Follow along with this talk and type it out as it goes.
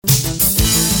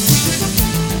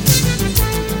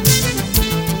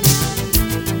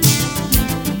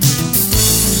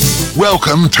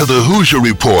Welcome to the Hoosier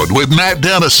Report with Matt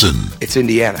Dennison. It's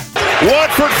Indiana.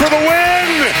 Watford for the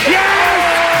win!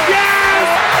 Yes! Yes!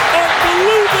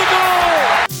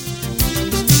 Unbelievable!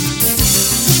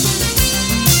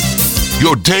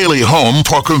 Your daily home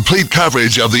for complete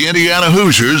coverage of the Indiana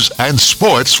Hoosiers and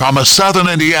sports from a Southern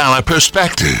Indiana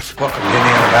perspective. Welcome to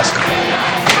Indiana basketball.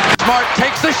 Smart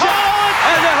takes the shot,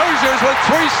 and the Hoosiers with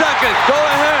 3 seconds go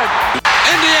ahead.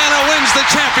 Indiana wins the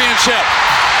championship.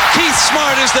 Keith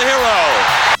Smart is the hero.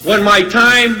 When my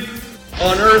time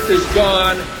on earth is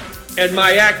gone and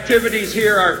my activities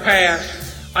here are past,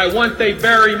 I want they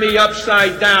bury me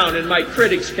upside down and my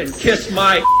critics can kiss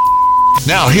my...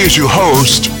 Now here's your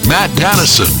host, Matt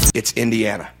Dennison. It's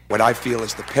Indiana, what I feel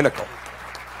is the pinnacle,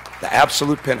 the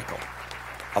absolute pinnacle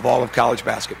of all of college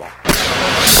basketball.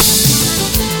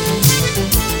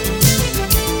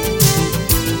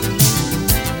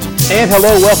 And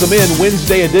hello, welcome in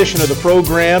Wednesday edition of the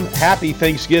program. Happy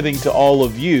Thanksgiving to all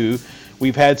of you.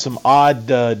 We've had some odd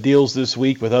deals this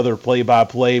week with other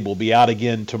play-by-play. We'll be out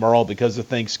again tomorrow because of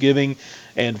Thanksgiving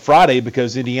and Friday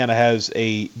because Indiana has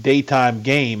a daytime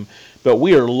game. But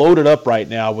we are loaded up right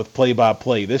now with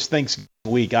play-by-play. This Thanksgiving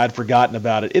week, I'd forgotten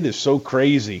about it. It is so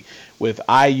crazy with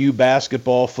IU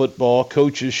basketball, football,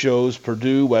 coaches shows,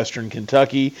 Purdue, Western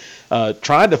Kentucky,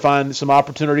 trying to find some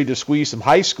opportunity to squeeze some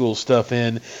high school stuff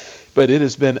in. But it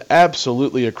has been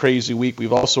absolutely a crazy week.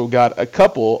 We've also got a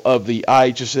couple of the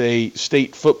IHSA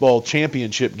state football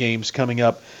championship games coming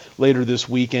up later this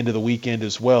weekend to the weekend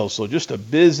as well. So just a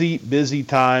busy, busy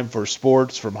time for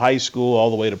sports from high school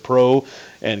all the way to pro.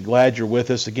 And glad you're with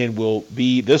us. Again,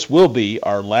 this will be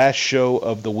our last show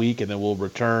of the week, and then we'll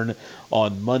return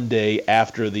on Monday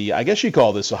after I guess you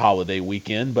call this a holiday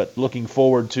weekend, but looking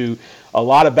forward to a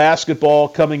lot of basketball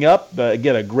coming up.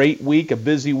 Again, a great week, a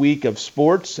busy week of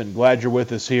sports, and glad you're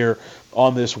with us here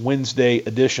on this Wednesday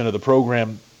edition of the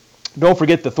program. Don't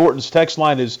forget the Thornton's text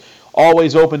line is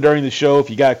always open during the show. If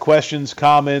you got questions,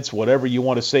 comments, whatever you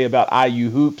want to say about IU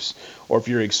hoops, or if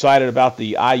you're excited about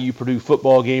the IU Purdue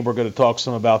football game, we're going to talk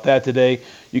some about that today.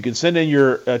 You can send in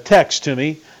your text to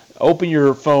me. Open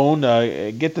your phone,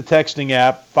 get the texting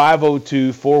app,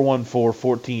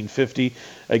 502-414-1450.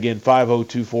 Again,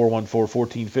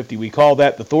 502-414-1450. We call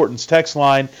that the Thornton's text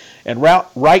line. And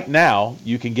right now,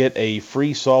 you can get a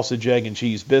free sausage, egg, and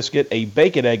cheese biscuit, a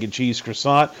bacon, egg, and cheese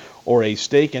croissant, or a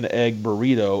steak and egg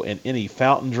burrito, and any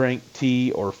fountain drink,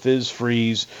 tea, or fizz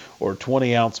freeze, or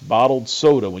 20-ounce bottled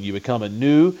soda when you become a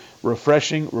new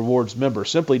Refreshing Rewards member.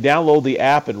 Simply download the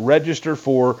app and register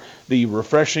for the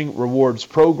Refreshing Rewards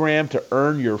program to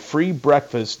earn your free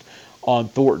breakfast on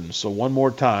Thornton. So one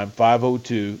more time,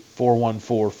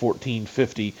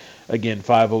 502-414-1450. Again,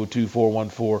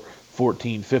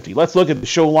 502-414-1450. Let's look at the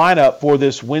show lineup for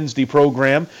this Wednesday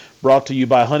program, brought to you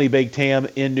by Honey Baked Ham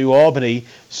in New Albany.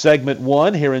 Segment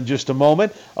 1 here in just a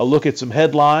moment. A look at some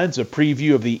headlines, a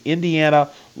preview of the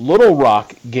Indiana-Little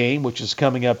Rock game, which is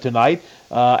coming up tonight.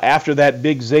 After that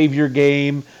big Xavier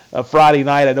game Friday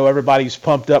night, I know everybody's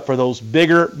pumped up for those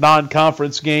bigger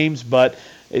non-conference games, but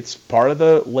it's part of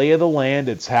the lay of the land.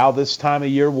 It's how this time of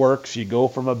year works. You go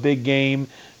from a big game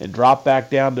and drop back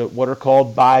down to what are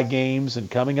called bye games. And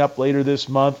coming up later this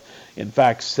month, in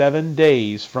fact, 7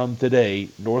 days from today,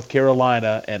 North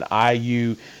Carolina and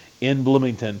IU in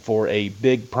Bloomington for a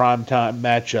big primetime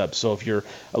matchup. So if you're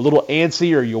a little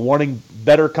antsy or you're wanting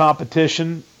better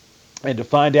competition and to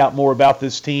find out more about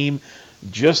this team,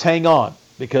 just hang on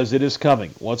because it is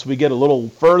coming. Once we get a little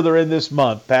further in this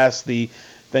month, past the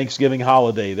Thanksgiving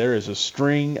holiday, there is a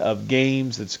string of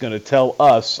games that's going to tell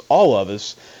us, all of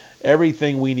us,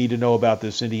 everything we need to know about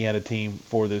this Indiana team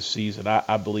for this season.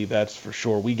 I believe that's for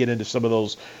sure. We get into some of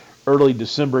those early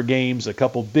December games, a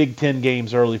couple Big Ten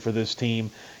games early for this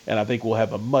team, and I think we'll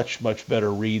have a much, much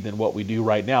better read than what we do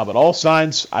right now. But all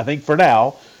signs, I think for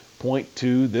now, point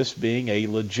to this being a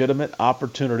legitimate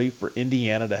opportunity for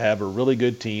Indiana to have a really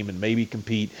good team and maybe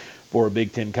compete for a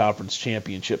Big Ten Conference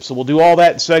championship. So we'll do all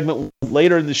that in segment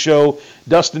later in the show.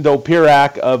 Dustin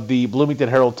Dopirak of the Bloomington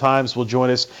Herald-Times will join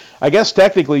us. I guess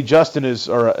technically Dustin,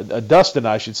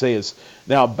 I should say, is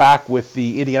now back with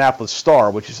the Indianapolis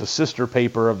Star, which is a sister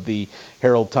paper of the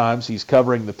Herald-Times. He's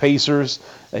covering the Pacers.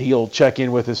 He'll check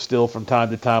in with us still from time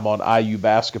to time on IU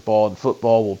basketball and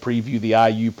football. We'll preview the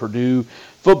IU Purdue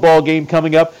football game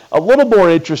coming up. A little more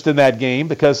interest in that game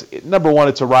because, number one,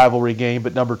 it's a rivalry game,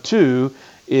 but number two,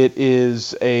 it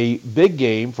is a big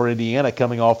game for Indiana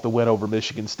coming off the win over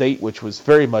Michigan State, which was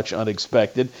very much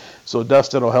unexpected. So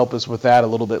Dustin will help us with that a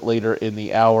little bit later in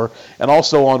the hour. And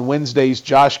also on Wednesdays,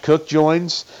 Josh Cook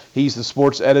joins. He's the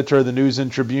sports editor of the News and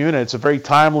Tribune, and it's a very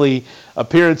timely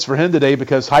appearance for him today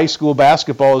because high school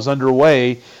basketball is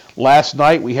underway. Last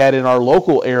night we had in our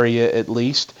local area at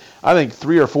least, I think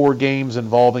 3 or 4 games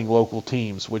involving local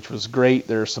teams, which was great.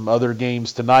 There are some other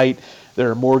games tonight.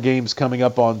 There are more games coming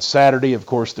up on Saturday. Of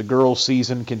course, the girls'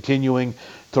 season continuing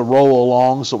to roll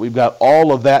along, so we've got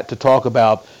all of that to talk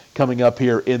about coming up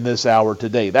here in this hour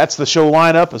today. That's the show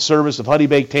lineup, a service of Honey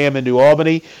Baked Ham in New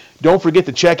Albany. Don't forget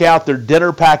to check out their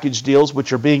dinner package deals,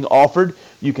 which are being offered.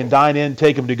 You can dine in,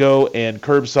 take them to go, and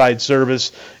curbside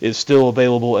service is still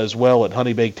available as well at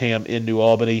Honey Baked Ham in New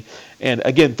Albany. And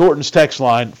again, Thornton's text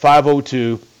line,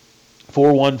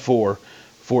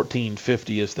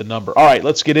 502-414-1450 is the number. All right,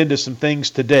 let's get into some things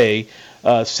today.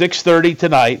 6:30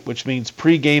 tonight, which means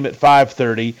pregame at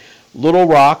 5:30. Little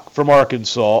Rock from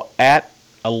Arkansas at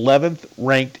 11th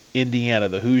ranked Indiana.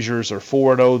 The Hoosiers are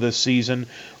 4-0 this season.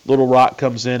 Little Rock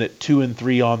comes in at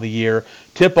 2-3 on the year.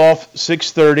 Tip-off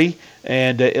 6:30,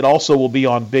 and it also will be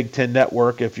on Big Ten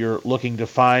Network if you're looking to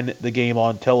find the game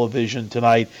on television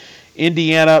tonight.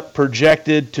 Indiana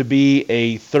projected to be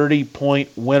a 30-point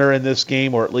winner in this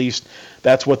game, or at least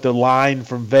that's what the line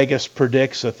from Vegas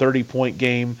predicts, a 30-point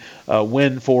game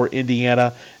win for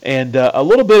Indiana. And a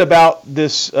little bit about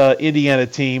this Indiana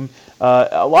team.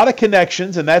 A lot of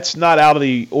connections, and that's not out of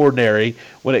the ordinary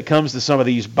when it comes to some of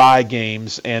these bye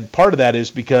games. And part of that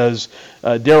is because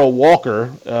Darrell Walker,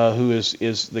 who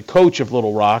is the coach of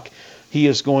Little Rock, he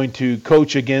is going to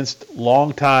coach against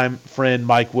longtime friend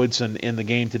Mike Woodson in the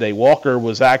game today. Walker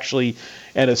was actually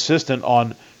an assistant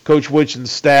on Coach Woodson's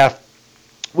staff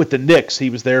with the Knicks. He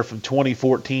was there from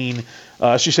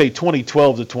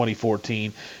 2012 to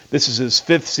 2014. This is his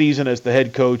 5th season as the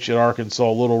head coach at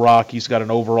Arkansas Little Rock. He's got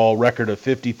an overall record of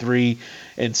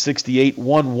 53-68,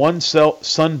 won one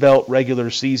Sun Belt regular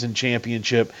season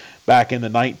championship back in the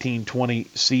 1920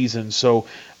 season. So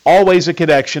always a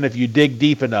connection if you dig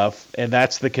deep enough, and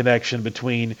that's the connection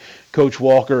between Coach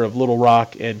Walker of Little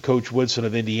Rock and Coach Woodson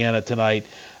of Indiana tonight.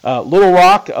 Little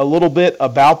Rock, a little bit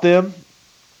about them.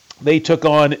 They took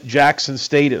on Jackson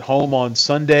State at home on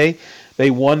Sunday.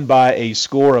 They won by a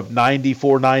score of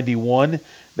 94-91.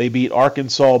 They beat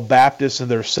Arkansas Baptist in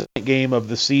their second game of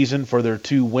the season for their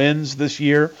 2 wins this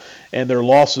year. And their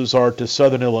losses are to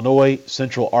Southern Illinois,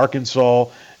 Central Arkansas,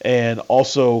 and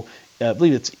also I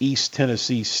believe it's East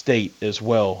Tennessee State as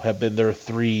well, have been their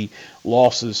 3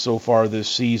 losses so far this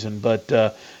season. But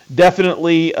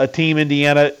definitely a team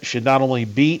Indiana should not only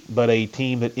beat, but a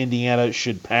team that Indiana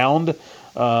should pound.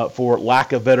 For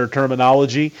lack of better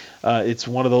terminology, it's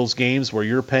one of those games where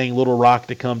you're paying Little Rock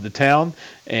to come to town,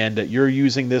 and you're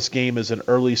using this game as an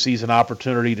early season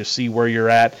opportunity to see where you're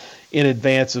at in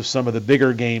advance of some of the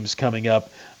bigger games coming up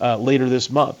later this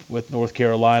month with North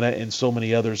Carolina and so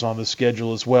many others on the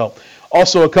schedule as well.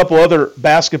 Also, a couple other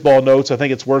basketball notes. I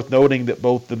think it's worth noting that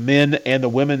both the men and the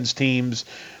women's teams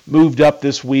moved up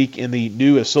this week in the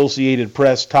new Associated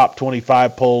Press Top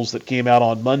 25 polls that came out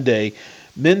on Monday.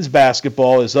 Men's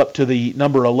basketball is up to the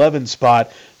number 11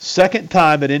 spot. Second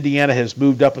time that Indiana has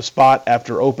moved up a spot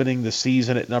after opening the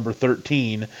season at number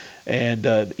 13. And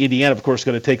Indiana, of course,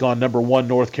 going to take on number 1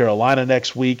 North Carolina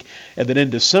next week. And then in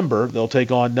December, they'll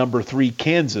take on number 3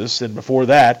 Kansas. And before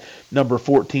that, number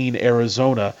 14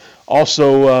 Arizona.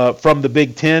 Also from the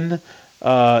Big Ten,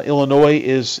 Illinois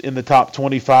is in the top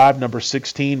 25. Number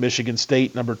 16, Michigan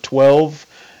State, number 12.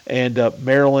 And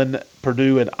Maryland,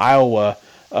 Purdue, and Iowa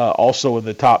also in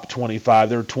the top 25.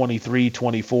 They're 23,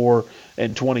 24,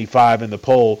 and 25 in the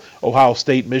poll. Ohio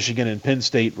State, Michigan, and Penn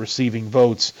State receiving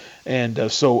votes.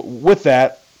 And so with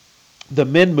that, the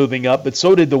men moving up, but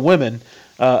so did the women.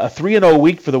 A 3-0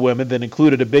 week for the women that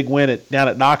included a big win down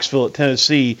at Knoxville at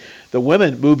Tennessee. The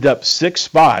women moved up 6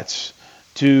 spots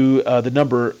to the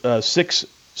number 6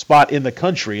 spot in the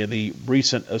country in the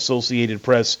recent Associated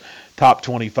Press Top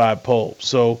 25 poll.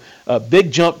 So a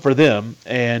big jump for them,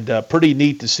 and pretty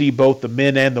neat to see both the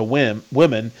men and the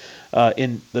women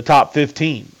in the top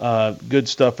 15. Good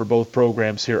stuff for both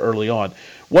programs here early on.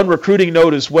 One recruiting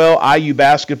note as well, IU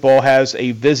basketball has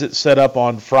a visit set up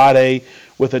on Friday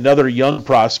with another young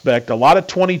prospect. A lot of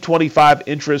 2025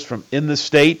 interest from in the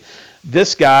state.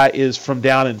 This guy is from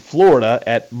down in Florida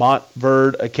at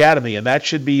Montverde Academy, and that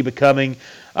should be becoming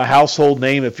a household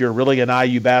name if you're really an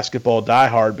IU basketball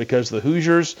diehard, because the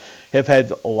Hoosiers have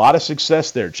had a lot of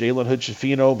success there. Jalen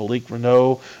Hood-Schifino, Malik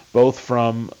Renault, both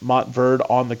from Montverde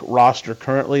on the roster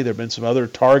currently. There have been some other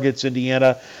targets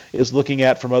Indiana is looking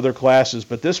at from other classes.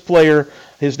 But this player,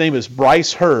 his name is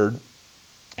Bryce Hurd.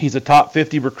 He's a top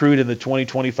 50 recruit in the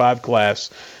 2025 class,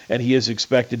 and he is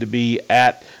expected to be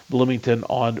at Bloomington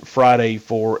on Friday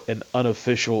for an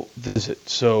unofficial visit.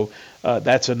 So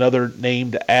That's another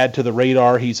name to add to the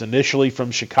radar. He's initially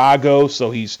from Chicago,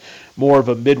 so he's more of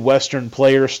a Midwestern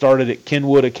player, started at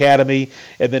Kenwood Academy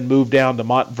and then moved down to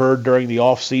Montverde during the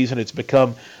offseason. It's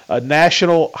become a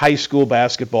national high school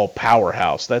basketball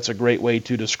powerhouse. That's a great way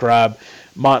to describe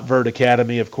Montverde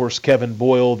Academy. Of course, Kevin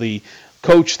Boyle, the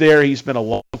coach there, he's been a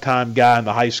long-time guy in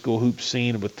the high school hoop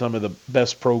scene with some of the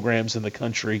best programs in the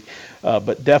country.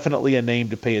 But definitely a name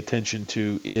to pay attention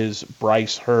to is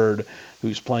Bryce Hurd,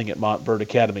 who's playing at Montverde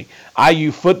Academy.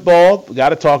 IU football, got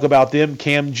to talk about them.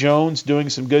 Cam Jones doing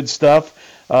some good stuff.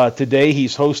 Today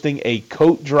he's hosting a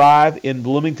coat drive in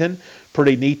Bloomington.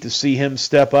 Pretty neat to see him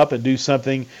step up and do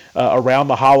something around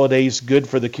the holidays good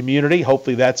for the community.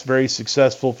 Hopefully that's very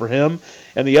successful for him.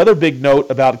 And the other big note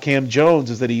about Cam Jones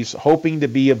is that he's hoping to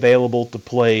be available to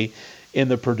play in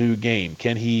the Purdue game.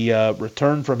 Can he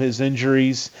return from his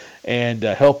injuries and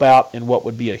help out in what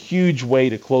would be a huge way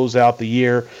to close out the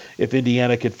year if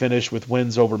Indiana could finish with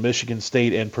wins over Michigan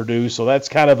State and Purdue? So that's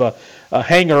kind of a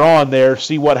hanger on there.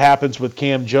 See what happens with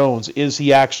Cam Jones. Is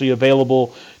he actually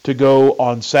available to go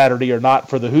on Saturday or not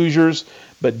for the Hoosiers?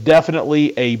 But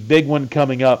definitely a big one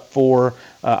coming up for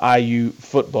IU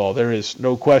football. There is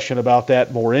no question about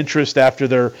that. More interest after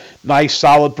their nice,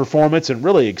 solid performance and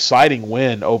really exciting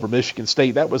win over Michigan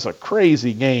State. That was a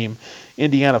crazy game.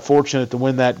 Indiana fortunate to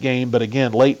win that game, but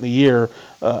again, late in the year,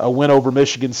 a win over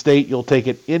Michigan State, you'll take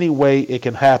it any way it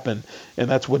can happen, and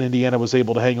that's what Indiana was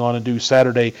able to hang on and do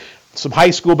Saturday. Some high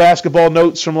school basketball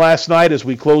notes from last night as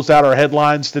we close out our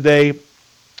headlines today.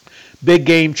 Big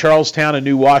game, Charlestown and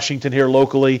New Washington here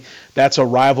locally. That's a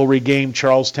rivalry game.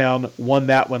 Charlestown won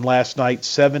that one last night,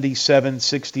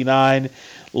 77-69.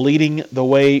 Leading the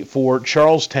way for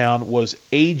Charlestown was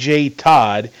A.J.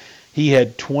 Todd. He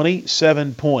had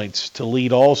 27 points to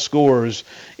lead all scorers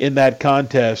in that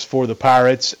contest for the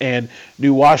Pirates. And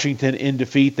New Washington in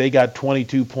defeat, they got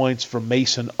 22 points from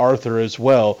Mason Arthur as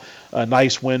well. A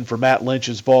nice win for Matt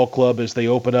Lynch's ball club as they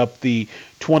open up the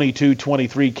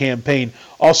 22-23 campaign.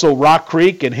 Also, Rock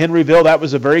Creek and Henryville, that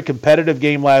was a very competitive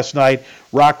game last night.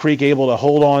 Rock Creek able to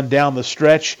hold on down the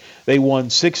stretch. They won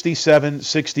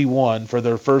 67-61 for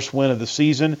their first win of the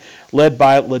season, led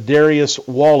by Ladarius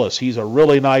Wallace. He's a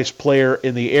really nice player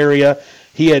in the area.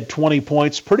 He had 20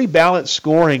 points, pretty balanced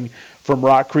scoring from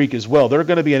Rock Creek as well. They're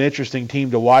going to be an interesting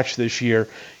team to watch this year.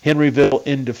 Henryville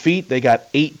in defeat. They got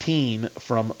 18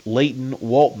 from Leighton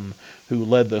Walton, who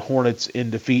led the Hornets in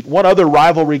defeat. One other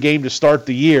rivalry game to start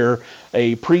the year,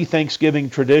 a pre-Thanksgiving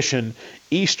tradition,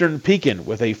 Eastern Pekin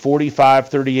with a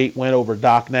 45-38 win over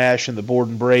Doc Nash and the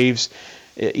Borden Braves.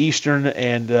 Eastern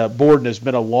and Borden has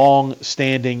been a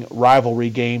long-standing rivalry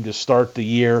game to start the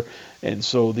year, and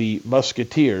so the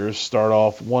Musketeers start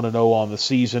off 1-0 on the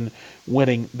season,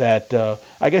 winning that,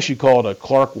 I guess you call it a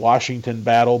Clark-Washington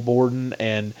battle. Borden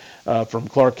and from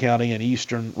Clark County and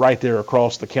Eastern right there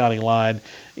across the county line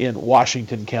in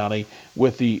Washington County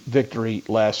with the victory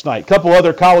last night. Couple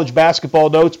other college basketball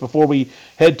notes before we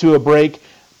head to a break.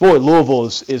 Boy, Louisville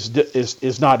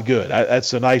is not good.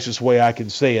 That's the nicest way I can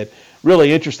say it.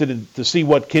 Really interested to see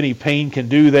what Kenny Payne can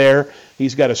do there.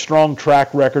 He's got a strong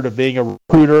track record of being a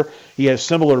recruiter. He has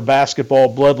similar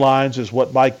basketball bloodlines as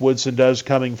what Mike Woodson does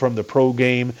coming from the pro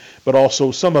game, but also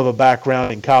some of a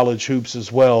background in college hoops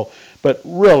as well. But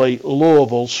really,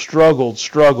 Louisville struggled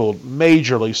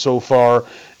majorly so far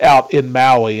out in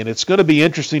Maui, and it's going to be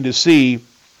interesting to see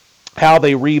how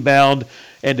they rebound,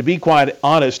 and to be quite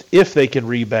honest, if they can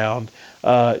rebound.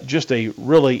 Just a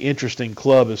really interesting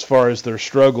club as far as their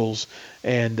struggles,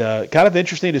 and kind of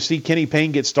interesting to see Kenny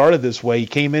Payne get started this way. He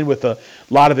came in with a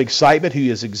lot of excitement. He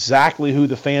is exactly who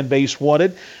the fan base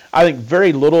wanted. I think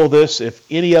very little of this, if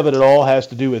any of it at all, has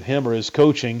to do with him or his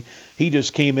coaching. He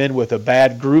just came in with a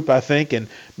bad group, I think, and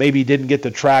maybe didn't get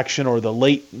the traction or the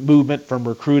late movement from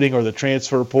recruiting or the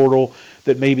transfer portal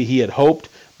that maybe he had hoped.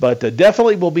 But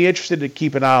definitely will be interested to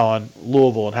keep an eye on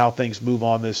Louisville and how things move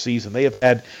on this season. They have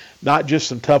had not just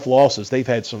some tough losses. They've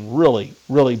had some really,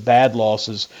 really bad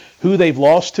losses. Who they've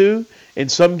lost to in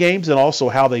some games and also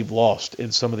how they've lost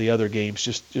in some of the other games.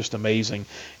 Just amazing.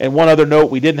 And one other note,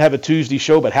 we didn't have a Tuesday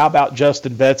show, but how about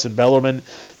Justin Betts and Bellarmine?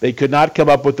 They could not come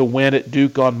up with the win at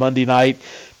Duke on Monday night,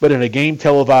 but in a game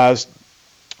televised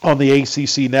on the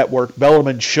ACC network,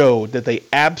 Bellarmine showed that they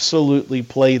absolutely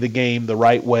play the game the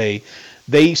right way.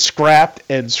 They scrapped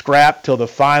till the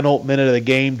final minute of the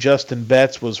game. Justin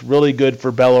Betts was really good for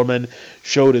Bellarmine,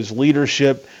 showed his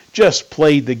leadership, just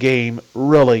played the game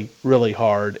really, really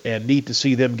hard, and neat to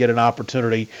see them get an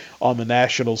opportunity on the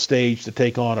national stage to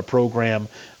take on a program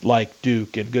like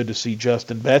Duke, and good to see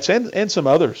Justin Betts and some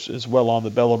others as well on the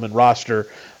Bellarmine roster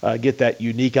get that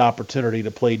unique opportunity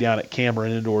to play down at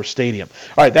Cameron Indoor Stadium.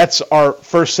 All right, that's our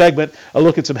first segment, a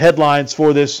look at some headlines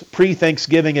for this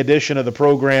pre-Thanksgiving edition of the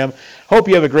program. Hope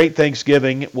you have a great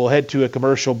Thanksgiving. We'll head to a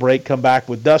commercial break, come back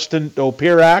with Dustin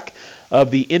Dopirak of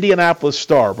the Indianapolis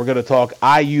Star. We're going to talk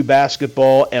IU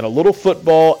basketball and a little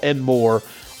football and more,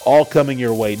 all coming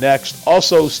your way next.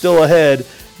 Also, still ahead,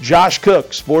 Josh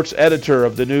Cook, sports editor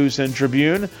of the News and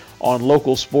Tribune, on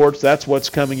local sports. That's what's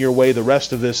coming your way the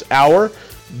rest of this hour.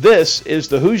 This is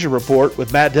the Hoosier Report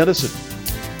with Matt Dennison.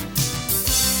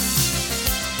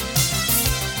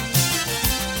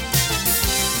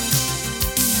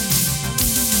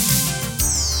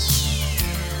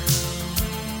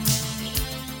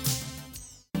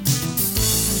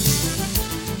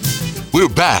 We're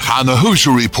back on the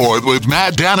Hoosier Report with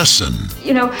Matt Dennison.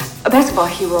 You know, a basketball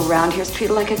hero around here is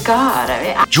treated like a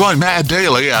god. Join Matt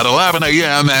daily at 11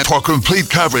 a.m. for complete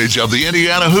coverage of the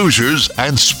Indiana Hoosiers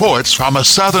and sports from a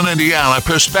Southern Indiana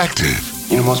perspective.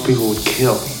 You know, most people would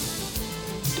kill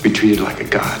to be treated like a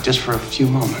god just for a few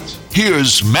moments.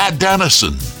 Here's Matt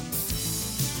Dennison.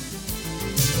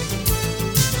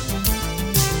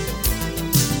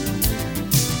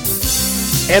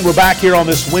 And we're back here on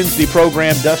this Wednesday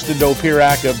program. Dustin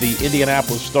Dopirak of the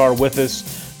Indianapolis Star with us.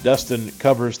 Dustin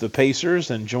covers the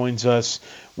Pacers and joins us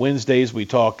Wednesdays. We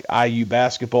talk IU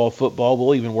basketball, football.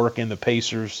 We'll even work in the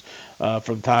Pacers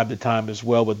from time to time as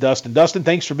well with Dustin. Dustin,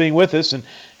 thanks for being with us, and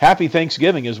happy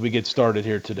Thanksgiving as we get started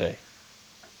here today.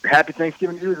 Happy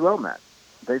Thanksgiving to you as well, Matt.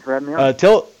 Thanks for having me on.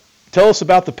 Tell us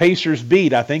about the Pacers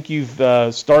beat. I think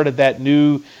you've started that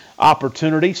new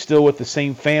opportunity, still with the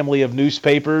same family of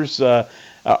newspapers.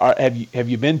 Have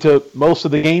you been to most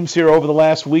of the games here over the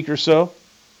last week or so?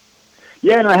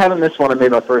 Yeah, no, I haven't missed one. I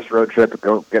made my first road trip,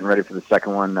 getting ready for the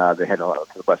second one. They head to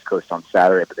the West Coast on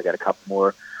Saturday, but they got a couple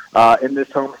more in this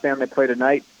homestand. They play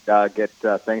tonight, get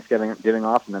Thanksgiving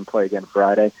off, and then play again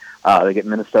Friday. They get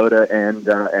Minnesota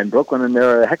and Brooklyn, and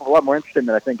they're a heck of a lot more interesting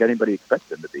than I think anybody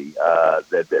expected them to be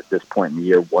at this point in the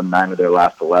year. 1-9 of their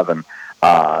last 11.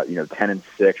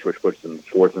 10-6, which puts them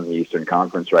fourth in the Eastern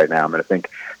Conference right now. I mean, I think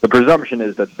the presumption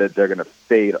is that they're going to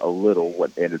fade a little.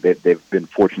 And they've been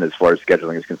fortunate as far as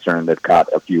scheduling is concerned. They've caught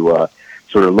a few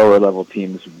sort of lower level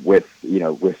teams with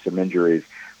some injuries,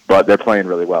 but they're playing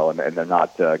really well and they're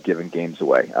not giving games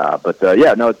away.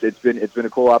 It's been a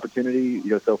cool opportunity.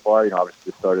 So far.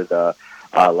 Obviously it started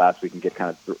last week and get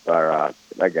kind of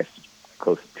I guess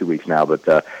close to 2 weeks now, but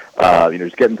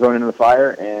just getting thrown into the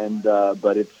fire, and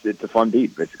but it's a fun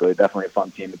beat. Basically, definitely a fun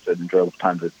team. It's an enjoyable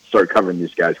time to start covering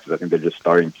these guys because I think they're just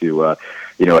starting to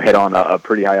head on a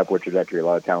pretty high upward trajectory. A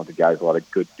lot of talented guys, a lot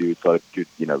of good dudes, a lot of good,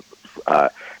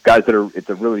 guys that are. It's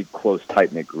a really close,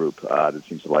 tight knit group that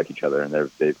seems to like each other,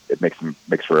 and it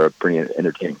makes for a pretty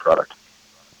entertaining product.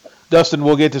 Dustin,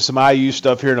 we'll get to some IU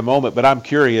stuff here in a moment, but I'm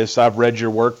curious. I've read your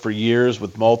work for years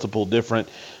with multiple different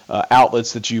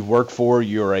outlets that you've worked for.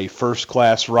 You're a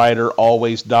first-class writer,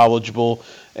 always knowledgeable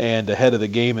and ahead of the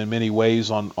game in many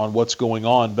ways on what's going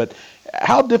on. But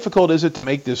how difficult is it to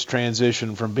make this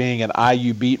transition from being an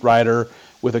IU beat writer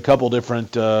with a couple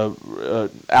different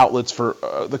outlets for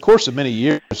the course of many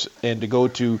years and to go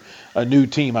to a new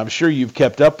team? I'm sure you've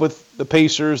kept up with the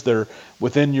Pacers. They're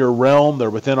within your realm. They're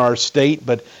within our state.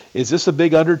 But is this a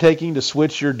big undertaking to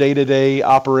switch your day-to-day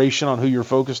operation on who you're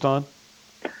focused on?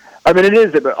 I mean, it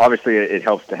is, but obviously it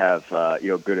helps to have,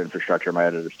 good infrastructure. My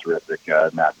editor's terrific,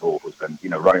 Matt Bull, who's been,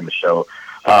 running the show,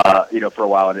 for a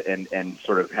while and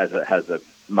sort of has a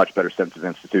much better sense of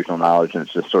institutional knowledge. And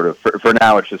it's just sort of, for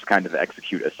now, it's just kind of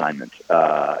execute assignment,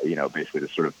 basically to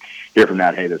sort of hear from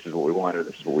that, hey, this is what we want or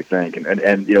this is what we think. And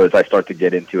as I start to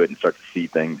get into it and start to see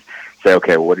things, say,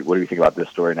 okay, well, what do you think about this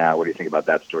story now? What do you think about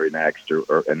that story next,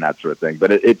 or and that sort of thing.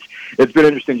 But it's been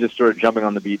interesting just sort of jumping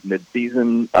on the beat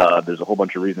mid-season. There's a whole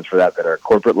bunch of reasons for that are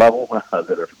corporate level,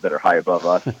 that are high above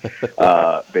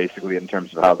us, basically in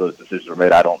terms of how those decisions are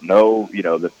made. I don't know,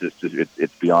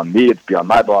 it's beyond me, it's beyond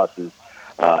my bosses,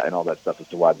 and all that stuff as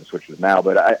to why the switch was now.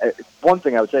 But one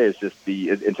thing I would say is just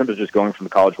in terms of just going from the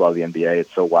college world to the NBA,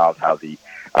 it's so wild how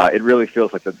it really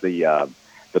feels like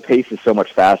the pace is so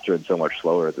much faster and so much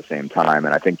slower at the same time.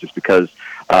 And I think just because,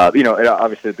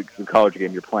 obviously the college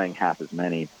game, you're playing half as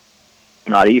many,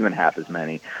 not even half as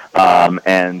many.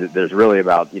 And there's really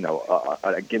about,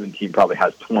 a given team probably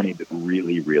has 20 that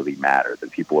really, really matter,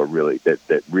 that people are really,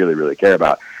 that really, really care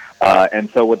about. And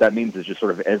so what that means is just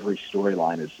sort of every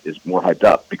storyline is more hyped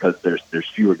up because there's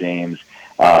fewer games,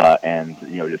 and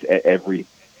just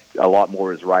a lot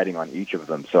more is riding on each of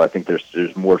them. So I think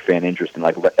there's more fan interest in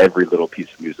like every little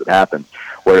piece of news that happens.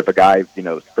 Where if a guy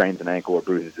sprains an ankle or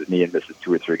bruises his knee and misses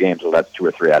 2 or 3 games, well, that's 2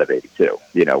 or 3 out of 82.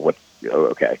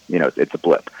 Okay, it's a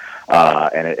blip,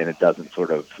 and it doesn't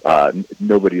sort of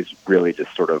nobody's really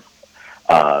just sort of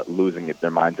losing their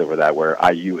minds over that. Where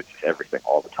IU, it's just everything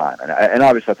all the time, and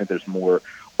obviously I think there's more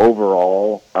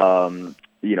overall.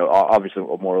 Obviously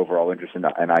more overall interest in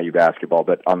IU basketball,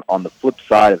 but on the flip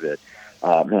side of it,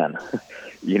 man,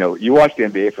 you watch the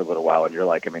NBA for a little while and you're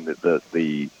like, I mean,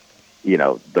 the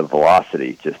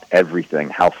velocity, just everything,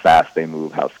 how fast they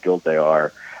move, how skilled they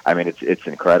are. I mean, it's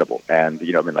incredible. And,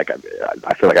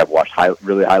 I feel like I've watched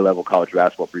really high level college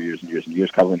basketball for years and years and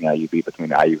years, covering the IUB between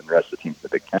the IU and the rest of the teams in the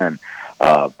Big Ten.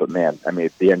 But man, I mean,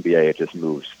 the NBA, it just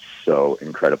moves so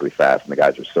incredibly fast, and the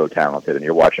guys are so talented. And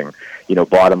you're watching,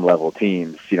 bottom level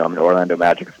teams. Orlando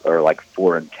Magic are like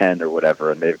 4-10 or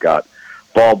whatever, and they've got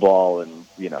Ball and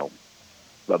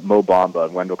Mo Bamba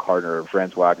and Wendell Carter and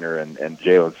Franz Wagner and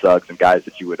Jalen Suggs and guys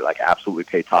that you would like absolutely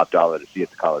pay top dollar to see at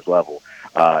the college level.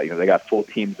 They got full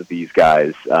teams of these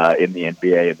guys in the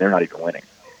NBA, and they're not even winning.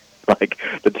 Like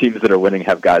the teams that are winning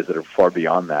have guys that are far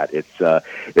beyond that.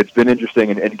 It's been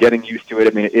interesting and getting used to it.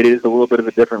 I mean, it is a little bit of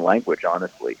a different language,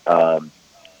 honestly.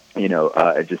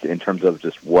 Just in terms of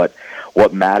just what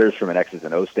matters from an X's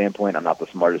and O's standpoint. I'm not the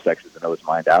smartest X's and O's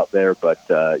mind out there, but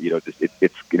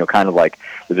it's kind of like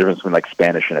the difference between like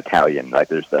Spanish and Italian. Like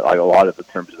there's a lot of the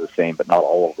terms are the same, but not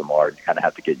all of them are. You kind of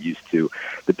have to get used to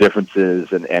the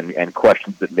differences and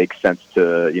questions that make sense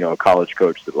to a college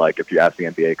coach. That like if you ask the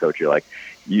NBA coach, you're like,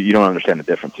 you don't understand the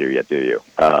difference here yet, do you?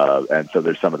 And so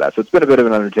there's some of that. So it's been a bit of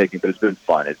an undertaking, but it's been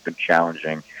fun. It's been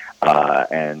challenging.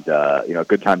 A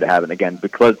good time to have it. And again,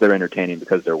 because they're entertaining,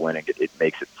 because they're winning, it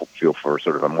makes it feel for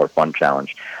sort of a more fun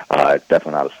challenge. It's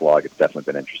definitely not a slog. It's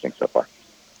definitely been interesting so far.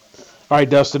 All right,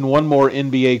 Dustin, one more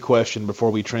NBA question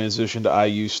before we transition to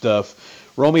IU stuff.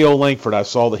 Romeo Langford, I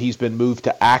saw that he's been moved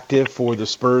to active for the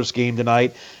Spurs game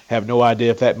tonight. Have no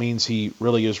idea if that means he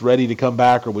really is ready to come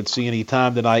back or would see any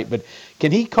time tonight. But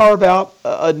can he carve out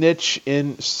a niche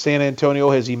in San Antonio?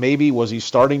 Was he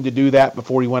starting to do that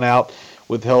before he went out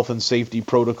with health and safety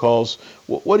protocols?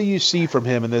 What do you see from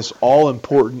him in this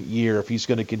all-important year if he's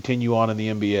going to continue on in the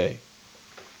NBA?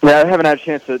 Yeah, I haven't had a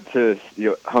chance to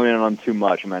hone in on him too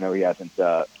much. I mean, I know he hasn't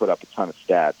put up a ton of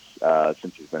stats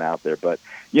since he's been out there, but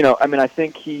I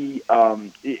think he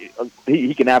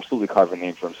can absolutely carve a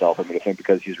name for himself. I mean, I think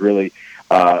because he's really,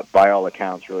 by all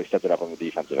accounts, really stepped it up on the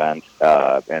defensive end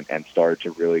and started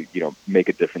to really make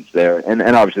a difference there. And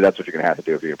obviously that's what you're going to have to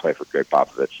do if you're going to play for Greg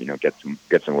Popovich.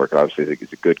 Get some work. And obviously, I think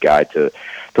he's a good guy to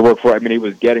work for. I mean, he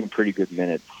was getting pretty good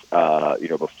minutes.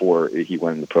 Before he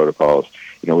went into the protocols,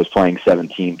 was playing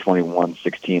 17, 21,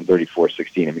 16, 34,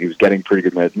 16. I mean, he was getting pretty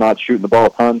good minutes, not shooting the ball a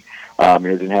ton. He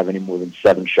didn't have any more than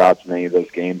 7 shots in any of those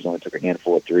games. Only took a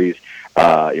handful of threes.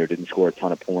 Didn't score a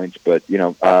ton of points. But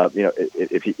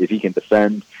if he can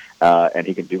defend and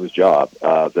he can do his job,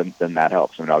 then that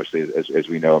helps. I mean, obviously, as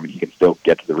we know, he can still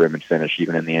get to the rim and finish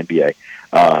even in the NBA.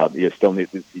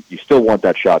 You still want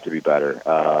that shot to be better,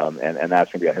 and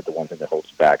that's going to be the one thing that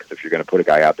holds back. Because if you're going to put a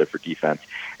guy out there for defense,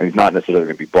 and he's not necessarily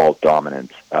going to be ball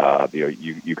dominant,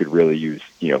 you could really use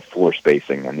floor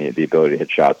spacing and the ability to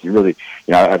hit shots. You really,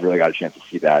 I've really got a chance to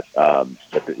see that,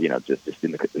 just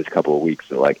in this couple of weeks.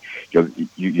 So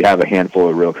you have a handful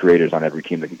of real creators on every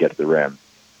team that can get to the rim.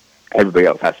 Everybody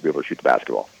else has to be able to shoot the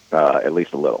basketball, at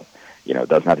least a little. It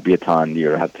doesn't have to be a ton. You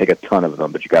don't have to take a ton of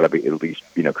them, but you got to be at least,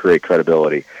 create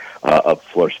credibility of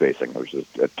floor spacing, which is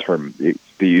a term. The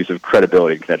use of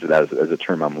credibility connected to that as a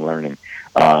term I'm learning.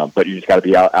 But you just got to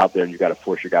be out there, and you got to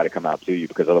force your guy to come out to you,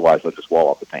 because otherwise they'll just wall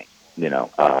off the paint.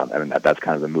 That's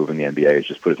kind of the move in the NBA, is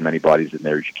just put as many bodies in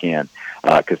there as you can,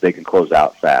 because they can close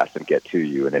out fast and get to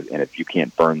you. And if you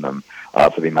can't burn them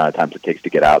for the amount of times it takes to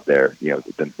get out there,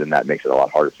 then that makes it a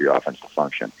lot harder for your offense to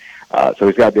function. So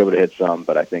he's got to be able to hit some,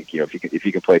 but I think if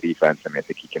he can play defense, I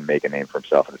think he can make a name for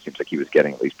himself. And it seems like he was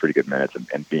getting at least pretty good minutes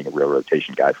and being a real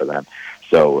rotation guy for them.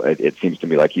 So it seems to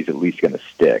me like he's at least going to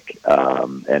stick.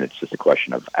 And it's just a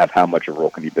question of how much a role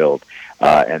can he build,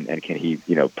 and can he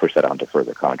push that on to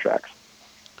further contracts.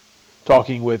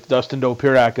 Talking with Dustin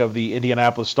Dopirak of the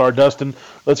Indianapolis Star. Dustin,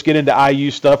 let's get into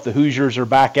IU stuff. The Hoosiers are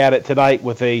back at it tonight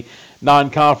with a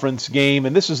non-conference game,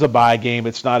 and this is a bye game.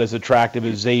 It's not as attractive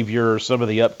as Xavier or some of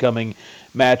the upcoming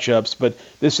matchups, but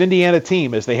this Indiana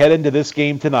team, as they head into this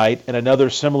game tonight and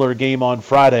another similar game on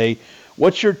Friday,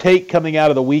 What's your take coming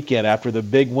out of the weekend after the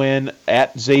big win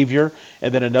at Xavier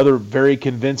and then another very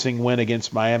convincing win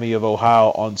against Miami of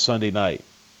Ohio on Sunday night?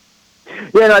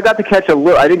 Yeah, no, I got to catch a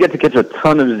little. I didn't get to catch a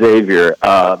ton of Xavier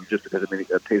just because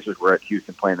the Pacers were at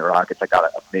Houston playing the Rockets. I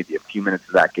got maybe a few minutes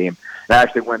of that game. And I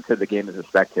actually went to the game as a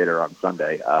spectator on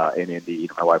Sunday in Indy.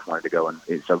 My wife wanted to go,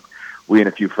 and so we and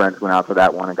a few friends went out for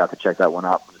that one and got to check that one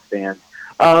out from the stands.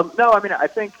 No, I mean, I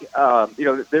think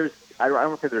there's. I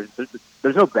don't think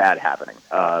there's no bad happening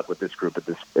with this group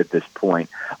at this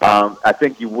point. I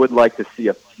think you would like to see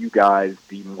a few guys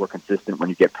be more consistent when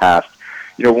you get past,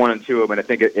 one and two of them. And I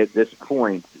think at this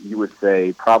point, you would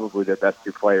say probably the best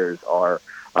two players are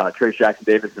Trace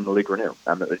Jackson-Davis and Malik Reneau.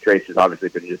 Trace has obviously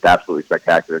been just absolutely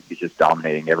spectacular. He's just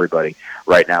dominating everybody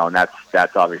right now, and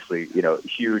that's obviously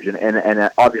huge. And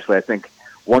obviously, I think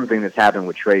one thing that's happened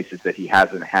with Trace is that he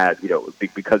hasn't had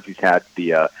because he's had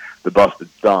the busted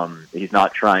thumb. He's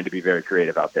not trying to be very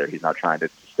creative out there. He's not trying to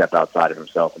step outside of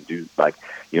himself and do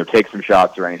take some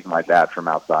shots or anything like that from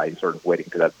outside. He's sort of waiting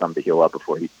for that thumb to heal up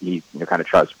before he kind of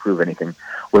tries to prove anything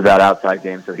with that outside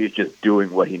game. So he's just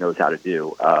doing what he knows how to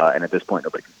do. And at this point,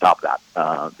 nobody can stop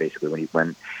that. Basically,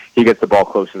 when he gets the ball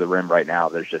close to the rim right now,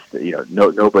 there's just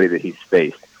nobody that he's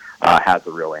faced has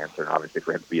a real answer. And obviously,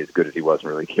 for him to be as good as he was and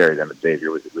really carry them at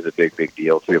Xavier was a big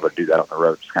deal. To be able to do that on the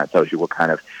road just kind of tells you what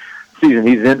kind of season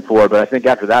he's in for. But I think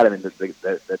after that, I mean,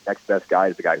 the next best guy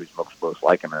is the guy who's most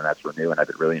like him, and that's Reneau. And I've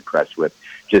been really impressed with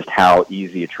just how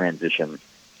easy a transition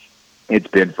it's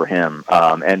been for him.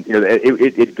 And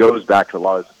it goes back to a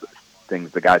lot of things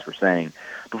the guys were saying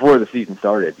before the season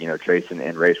started. Trace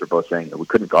and Race were both saying that we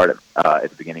couldn't guard him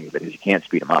at the beginning of it because you can't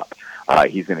speed him up.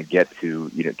 He's going to get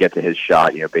to his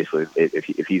shot. Basically,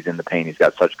 if he's in the paint, he's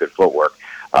got such good footwork,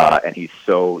 and he's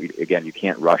again, you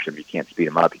can't rush him, you can't speed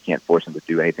him up, you can't force him to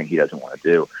do anything he doesn't want to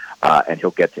do, and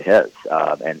he'll get to his.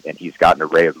 And he's got an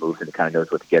array of moves and kind of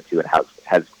knows what to get to, and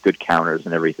has good counters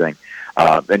and everything.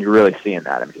 And you're really seeing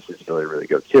that. I mean, just his ability to really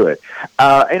go to it.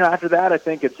 After that, I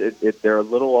think they're a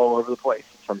little all over the place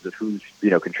in terms of who's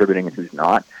contributing and who's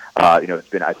not. It's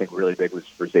been, I think, really big was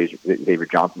for Xavier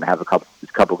Johnson to have a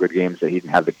couple good games that he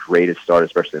didn't have the greatest start,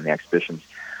 especially in the exhibitions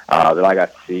that I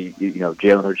got to see.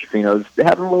 Jalen Hurts-Jafino's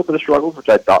having a little bit of struggles, which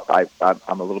I thought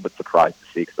I'm a little bit surprised to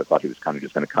see because I thought he was kind of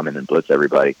just going to come in and blitz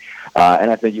everybody.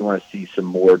 And I think you want to see some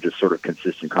more just sort of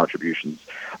consistent contributions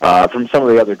from some of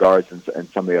the other guards and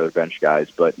some of the other bench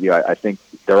guys. But I think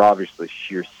they're obviously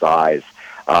sheer size.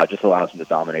 Just allows them to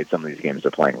dominate some of these games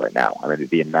they're playing right now. I mean,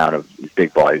 the amount of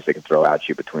big bodies they can throw at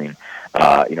you between,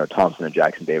 Thompson and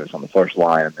Jackson-Davis on the first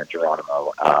line and then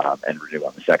Geronimo and Reneau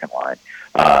on the second line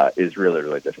is really,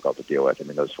 really difficult to deal with. I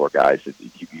mean, those four guys,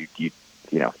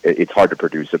 it's hard to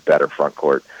produce a better front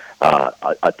court,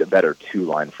 a better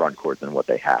two-line front court than what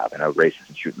they have. And Race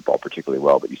isn't shooting the ball particularly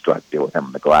well, but you still have to deal with him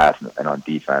on the glass and on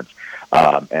defense.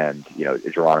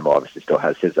 Geronimo obviously still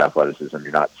has his athleticism.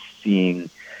 You're not seeing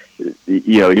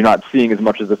as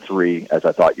much as a three as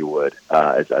I thought you would,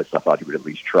 as I thought he would at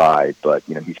least try. But,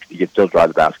 he can still drive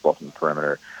the basketball from the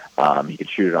perimeter. He can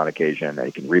shoot it on occasion.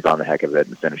 He can rebound the heck of it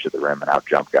and finish at the rim and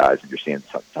out-jump guys. And you're seeing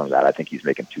some of that. I think he's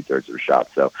making 2/3 of the shots.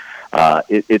 So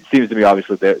it seems to me,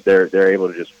 obviously, they're able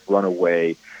to just run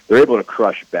away. They're able to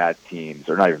crush bad teams,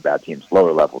 or not even bad teams,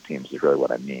 lower-level teams is really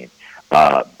what I mean.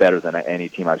 Better than any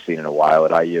team I've seen in a while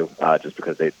at IU, just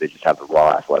because they just have the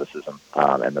raw athleticism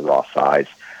and the raw size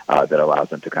that allows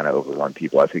them to kind of overrun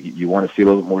people. I think you want to see a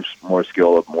little more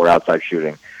skill, more outside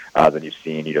shooting than you've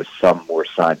seen. Some more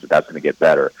signs that that's going to get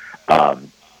better.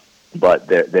 But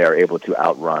they're able to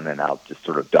outrun and just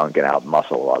sort of dunk and out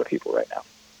muscle a lot of people right now.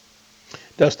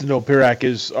 Dustin Opirak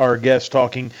is our guest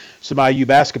talking some IU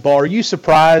basketball. Are you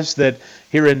surprised that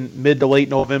here in mid to late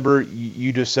November,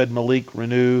 you just said Malik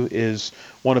Reneau is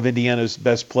one of Indiana's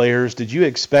best players? Did you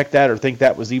expect that or think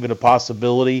that was even a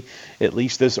possibility, at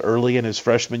least this early in his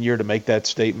freshman year, to make that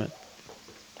statement?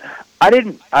 I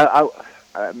didn't. I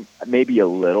maybe a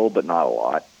little, but not a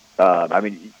lot.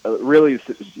 Really,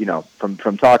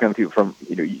 from talking to people,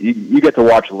 you get to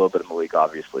watch a little bit of Malik,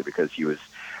 obviously, because he was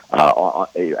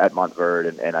at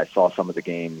Montverde, and I saw some of the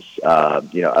games, just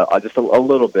a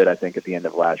little bit, I think, at the end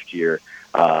of last year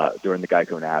during the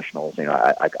Geico Nationals.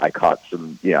 I caught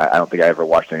some, I don't think I ever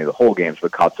watched any of the whole games,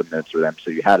 but caught some minutes for them.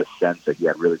 So you had a sense that he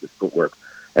had really good footwork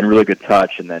and really good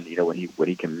touch. And then, when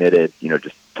he committed,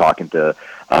 just talking to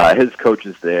his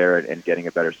coaches there and getting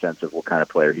a better sense of what kind of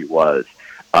player he was.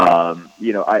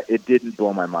 It didn't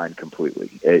blow my mind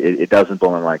completely. It doesn't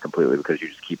blow my mind completely because you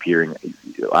just keep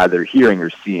either hearing or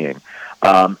seeing.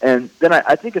 And then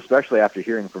I think especially after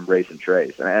hearing from Race and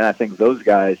Trace, and I think those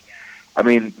guys I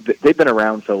mean, they've been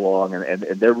around so long, and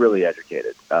they're really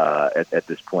educated at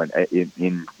this point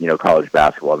in college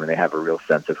basketball. I mean, they have a real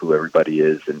sense of who everybody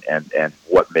is and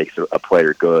what makes a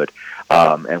player good,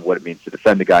 and what it means to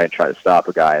defend a guy and try to stop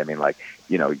a guy. I mean, like,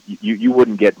 you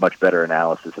wouldn't get much better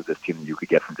analysis of this team than you could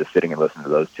get from just sitting and listening to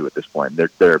those two at this point.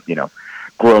 They're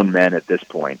grown men at this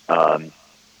point.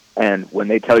 And when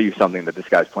they tell you something that this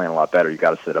guy's playing a lot better, you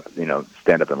got to sit up,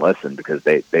 stand up and listen, because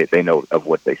they know of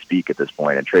what they speak at this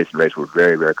point. And Trace and Race were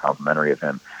very, very complimentary of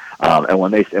him. And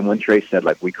when Trace said,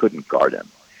 like, we couldn't guard him,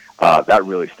 that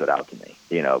really stood out to me,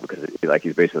 because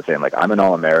he's basically saying, like, I'm an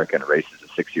All-American. Race is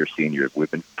a 6-year senior.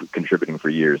 We've been contributing for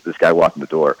years. This guy walked in the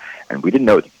door, and we didn't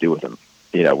know what to do with him.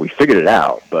 We figured it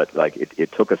out, but like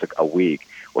it took us a week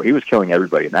where he was killing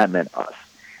everybody, and that meant us.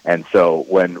 And so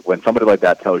when somebody like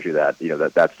that tells you that,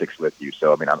 that sticks with you.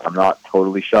 So, I mean, I'm not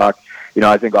totally shocked.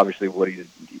 I think obviously what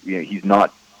he's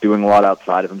not doing a lot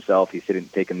outside of himself. He's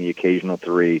taking the occasional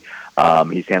three.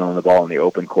 He's handling the ball in the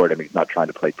open court. I mean, he's not trying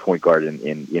to play point guard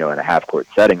in a half court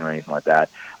setting or anything like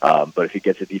that. But if he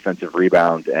gets a defensive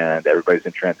rebound and everybody's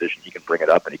in transition, he can bring it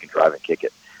up and he can drive and kick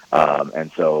it.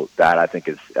 And so that, I think,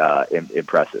 is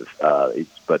impressive.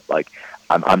 But like,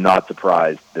 I'm not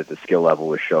surprised that the skill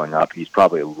level is showing up. He's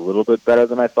probably a little bit better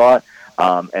than I thought.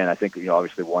 And I think,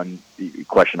 obviously one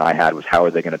question I had was, how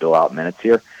are they going to dole out minutes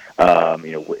here?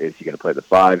 Is he going to play the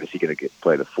 5? Is he going to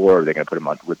play the 4? Are they going to put him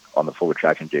on the full with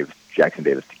Jackson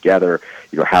Davis together?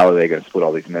 How are they going to split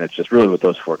all these minutes? Just really with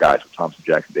those 4 guys, with Thompson,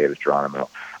 Jackson Davis, Geronimo,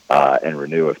 and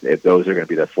Renew. If those are going to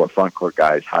be the 4 front court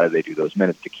guys, how do they do those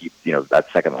minutes to keep that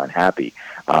second line happy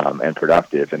and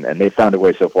productive? And they found a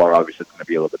way so far. Obviously, it's going to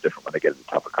be a little bit different when they get into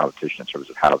tougher competition in terms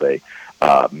of how they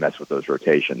mess with those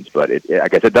rotations. But I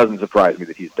guess it doesn't surprise me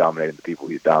that he's dominating the people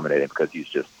he's dominating, because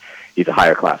he's a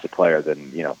higher class of player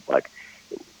than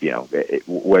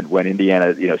when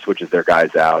Indiana switches their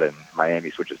guys out and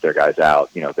Miami switches their guys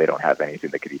out. They don't have anything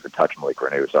that could even touch Malik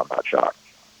Renew, so I'm not shocked.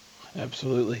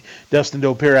 Absolutely. Dustin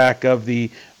Dopirak of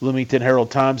the Bloomington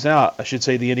Herald-Times. Now, I should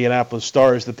say the Indianapolis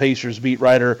Star is the Pacers beat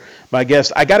writer. My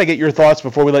guest, I got to get your thoughts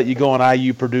before we let you go on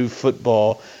IU Purdue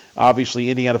football. Obviously,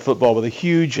 Indiana football with a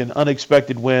huge and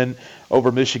unexpected win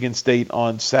over Michigan State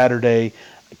on Saturday.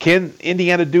 Can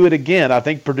Indiana do it again? I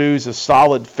think Purdue's a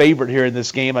solid favorite here in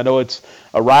this game. I know it's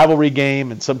a rivalry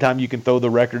game, and sometimes you can throw the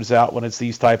records out when it's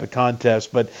these type of contests,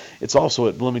 but it's also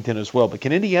at Bloomington as well. But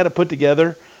can Indiana put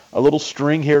together a little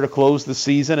string here to close the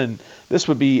season? And this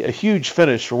would be a huge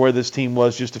finish for where this team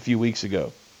was just a few weeks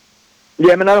ago.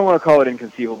 Yeah, I mean, I don't want to call it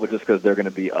inconceivable just because they're going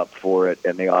to be up for it,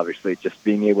 and they obviously just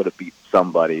being able to beat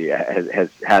somebody has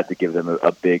had to give them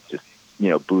a big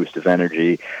boost of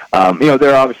energy.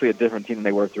 They're obviously a different team than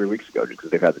they were 3 weeks ago, just because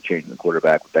they've had the change in the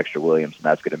quarterback with Dexter Williams, and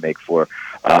that's going to make for,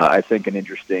 I think, an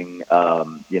interesting,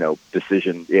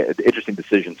 interesting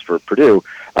decisions for Purdue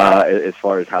as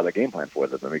far as how the game plan for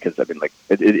them. Because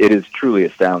it is truly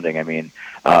astounding. I mean,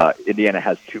 Indiana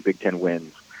has 2 Big Ten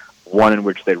wins, one in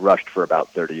which they rushed for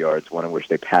about 30 yards, one in which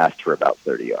they passed for about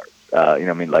 30 yards.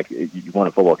 You won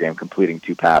a football game completing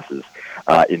 2 passes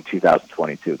in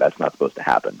 2022. That's not supposed to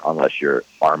happen unless you're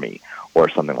Army or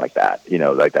something like that.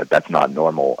 That's not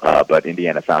normal. But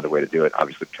Indiana found a way to do it.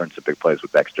 Obviously, turned some big plays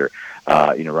with Dexter,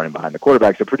 running behind the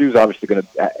quarterback. So Purdue's obviously going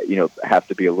to, have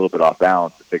to be a little bit off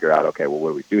balance to figure out, okay, well, what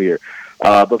do we do here?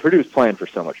 But Purdue's playing for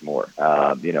so much more.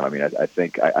 I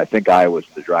think Iowa's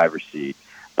in the driver's seat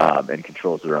and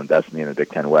controls their own destiny in the Big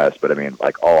Ten West. But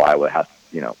all Iowa has,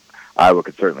 Iowa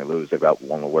could certainly lose. They've got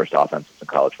one of the worst offenses in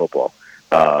college football.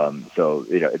 So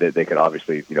they could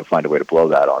obviously find a way to blow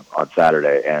that on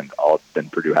Saturday, and all then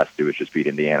Purdue has to do is just beat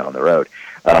Indiana on the road.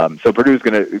 So Purdue's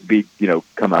going to be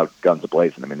come out guns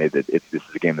a-blazing. I mean, this is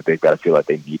a game that they've got to feel like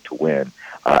they need to win,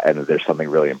 and that there's something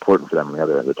really important for them on the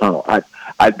other end of the tunnel.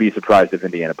 I'd be surprised if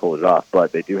Indiana pulls it off,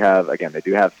 but they do have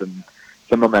some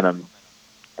momentum.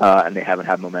 And they haven't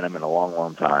had momentum in a long,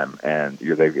 long time. And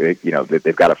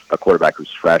they've got a quarterback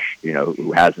who's fresh,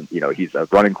 who hasn't, he's a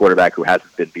running quarterback who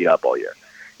hasn't been beat up all year.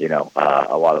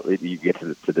 A lot of you get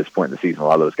to this point in the season, a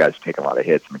lot of those guys have taken a lot of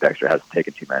hits. I mean, Dexter hasn't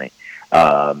taken too many.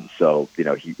 So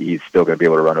he's still going to be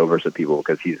able to run over some people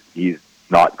because he's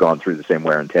not gone through the same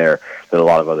wear and tear that a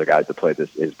lot of other guys that played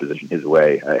his position his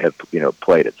way have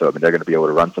played it. So I mean, they're going to be able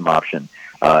to run some option.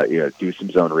 Do some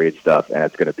zone read stuff, and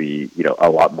it's going to be, a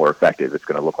lot more effective. It's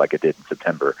going to look like it did in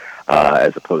September,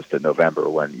 as opposed to November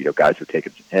when, guys have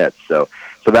taken some hits. So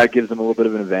that gives them a little bit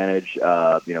of an advantage.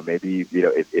 Maybe,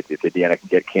 if Indiana can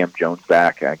get Cam Jones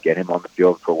back, get him on the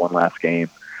field for one last game,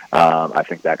 I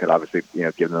think that could obviously,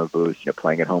 give them a boost.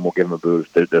 Playing at home will give them a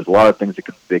boost. There's a lot of things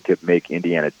that could make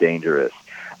Indiana dangerous,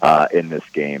 in this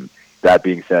game. That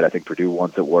being said, I think Purdue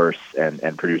wants it worse, and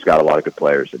Purdue's got a lot of good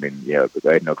players. I mean,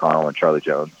 Aiden O'Connell and Charlie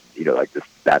Jones,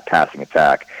 that passing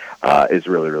attack is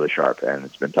really, really sharp, and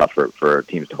it's been tough for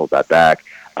teams to hold that back.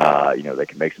 They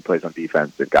can make some plays on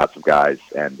defense. They've got some guys,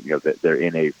 and they're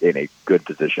in a good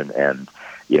position, and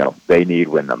they need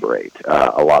win number 8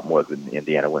 a lot more than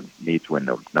Indiana needs win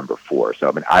number 4. So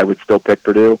I mean, I would still pick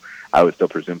Purdue. I would still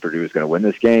presume Purdue is going to win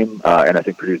this game, and I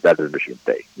think Purdue's better than Michigan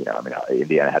State.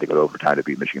 Indiana had to go to overtime to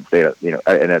beat Michigan State.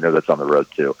 And I know that's on the road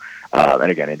too.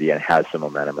 And again, Indiana has some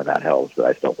momentum, and that helps. But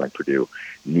I still think Purdue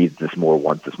needs this more,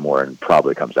 wants this more, and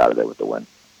probably comes out of there with the win.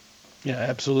 Yeah,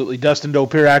 absolutely. Dustin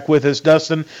Dopirak with us.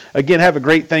 Dustin, again, have a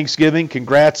great Thanksgiving.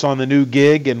 Congrats on the new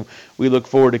gig, and we look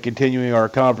forward to continuing our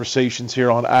conversations here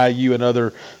on IU and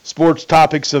other sports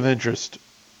topics of interest.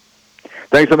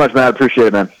 Thanks so much, Matt. Appreciate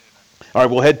it, man. All right,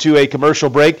 we'll head to a commercial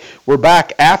break. We're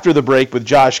back after the break with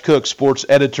Josh Cook, sports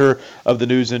editor of the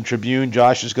News and Tribune.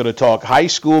 Josh is going to talk high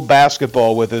school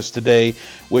basketball with us today,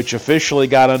 which officially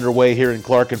got underway here in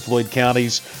Clark and Floyd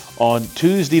counties on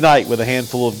Tuesday night with a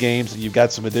handful of games, and you've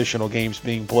got some additional games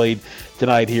being played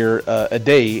tonight here,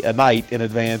 a night in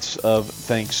advance of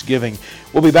Thanksgiving.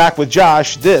 We'll be back with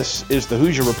Josh. This is the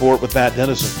Hoosier Report with Matt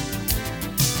Dennison.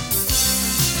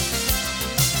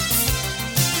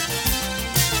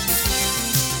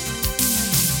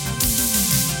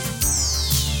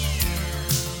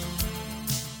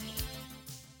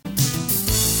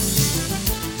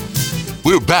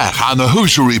 We're back on the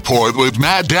Hoosier Report with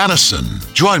Matt Dennison.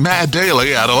 Join Matt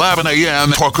daily at 11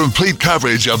 a.m. for complete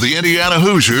coverage of the Indiana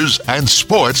Hoosiers and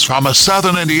sports from a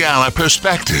Southern Indiana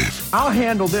perspective. I'll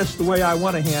handle this the way I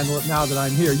want to handle it now that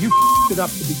I'm here. You it up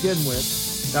to begin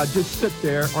with. Now just sit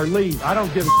there or leave. I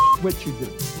don't give a what you do.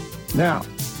 Now,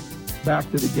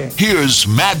 back to the game. Here's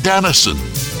Matt Dennison.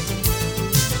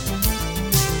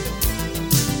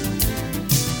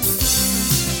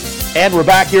 And we're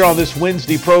back here on this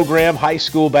Wednesday program. High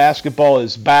school basketball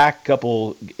is back.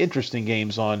 Couple interesting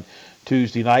games on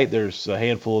Tuesday night. There's a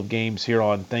handful of games here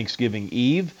on Thanksgiving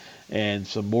Eve and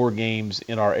some more games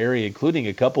in our area, including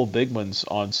a couple big ones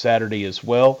on Saturday as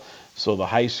well. So the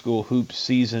high school hoop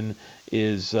season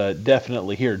is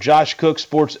definitely here. Josh Cook,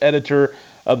 sports editor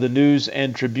of the News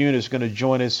and Tribune, is going to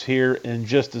join us here in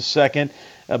just a second.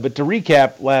 But to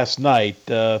recap last night,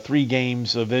 3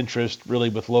 games of interest really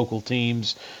with local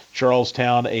teams.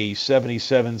 Charlestown, a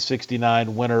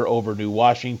 77-69 winner over New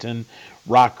Washington.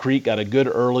 Rock Creek got a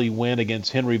good early win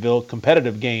against Henryville.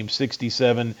 Competitive game,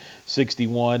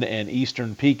 67-61. And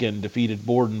Eastern Pekin defeated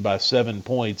Borden by 7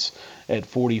 points at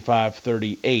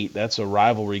 45-38. That's a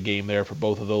rivalry game there for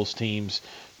both of those teams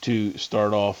to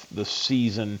start off the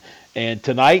season. And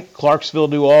tonight, Clarksville,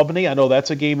 New Albany. I know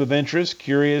that's a game of interest.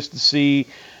 Curious to see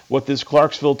what this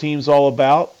Clarksville team's all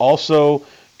about. Also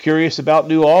curious about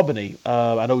New Albany.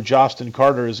 I know Jostin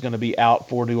Carter is going to be out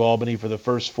for New Albany for the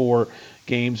first 4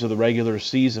 games of the regular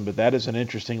season, but that is an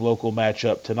interesting local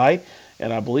matchup tonight.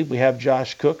 And I believe we have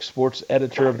Josh Cook, sports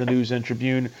editor of the News and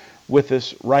Tribune, with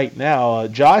us right now.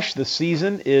 Josh, the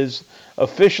season is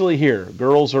officially here.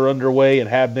 Girls are underway and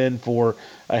have been for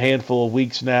a handful of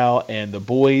weeks now, and the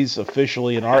boys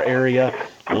officially in our area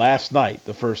last night,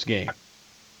 the first game.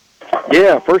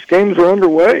 Yeah, first games are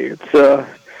underway.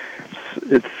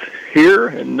 It's here,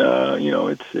 and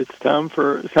it's time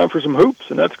for some hoops,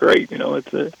 and that's great.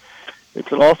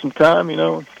 It's an awesome time.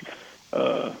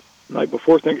 Night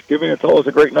before Thanksgiving, it's always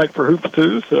a great night for hoops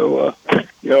too. So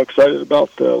excited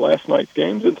about last night's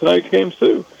games and tonight's games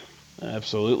too.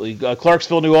 Absolutely.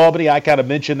 Clarksville, New Albany, I kind of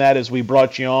mentioned that as we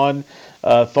brought you on.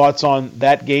 Thoughts on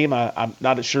that game? I'm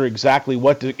not sure exactly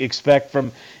what to expect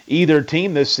from either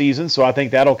team this season, so I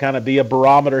think that'll kind of be a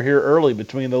barometer here early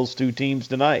between those 2 teams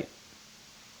tonight.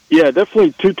 Yeah,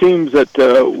 definitely 2 teams that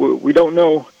we don't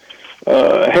know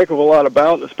a heck of a lot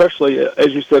about, especially,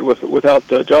 as you said, without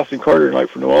Jostin Carter tonight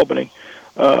for New Albany.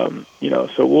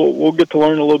 So we'll get to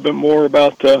learn a little bit more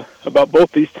about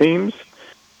both these teams.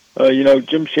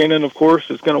 Jim Shannon, of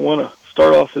course, is going to want to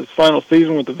start off his final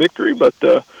season with a victory, but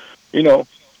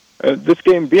this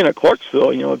game being at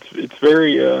Clarksville, it's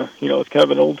very, it's kind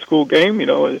of an old school game.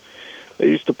 They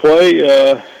used to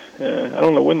play. I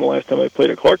don't know when the last time they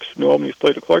played at New Albany's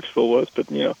played at Clarksville was, but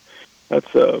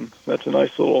that's a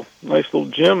nice little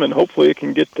gym, and hopefully it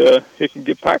can get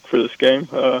packed for this game.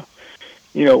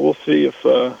 We'll see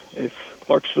if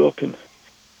Clarksville can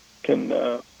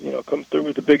come through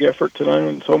with a big effort tonight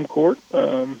on its home court.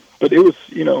 But it was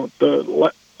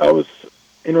I was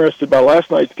interested by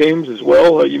last night's games as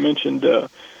well. You mentioned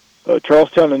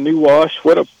Charlestown and New Wash.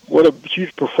 What a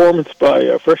huge performance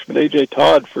by freshman A.J.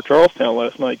 Todd for Charlestown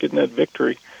last night, getting that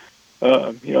victory.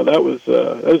 that was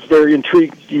a very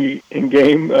intriguing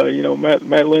game.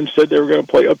 Matt Lynch said they were going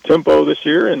to play up tempo this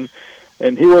year, and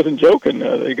he wasn't joking.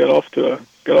 They got off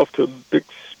to a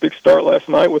big start last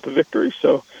night with the victory.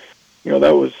 So,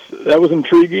 that was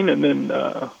intriguing. And then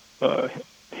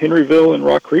Henryville and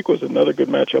Rock Creek was another good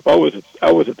matchup.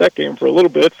 I was at that game for a little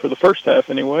bit for the first half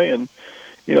anyway, and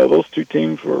those two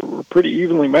teams were pretty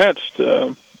evenly matched.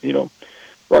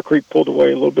 Rock Creek pulled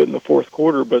away a little bit in the fourth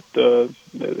quarter, but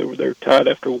they were tied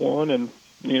after one, and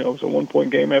it was a 1-point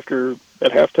game at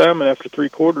halftime and after 3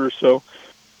 quarters. So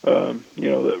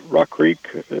the Rock Creek,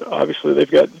 obviously they've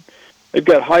got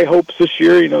high hopes this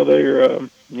year. They're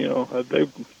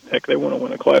they want to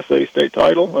win a Class A state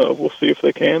title. We'll see if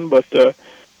they can, but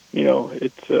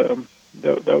it's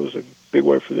that was a big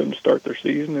way for them to start their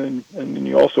season. And then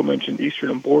you also mentioned Eastern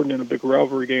and Borden in a big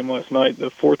rivalry game last night. The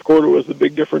fourth quarter was the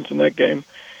big difference in that game.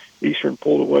 Eastern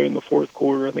pulled away in the fourth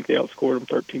quarter. I think they outscored them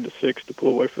 13-6 to pull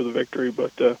away for the victory.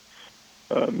 But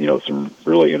some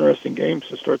really interesting games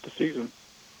to start the season.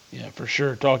 Yeah, for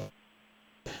sure.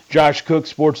 Josh Cook,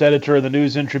 sports editor of the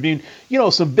News and Tribune.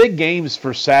 Some big games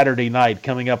for Saturday night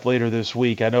coming up later this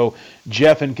week. I know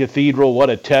Jeff and Cathedral,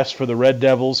 what a test for the Red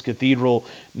Devils. Cathedral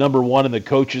 #1 in the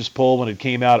coaches poll when it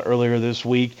came out earlier this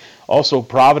week. Also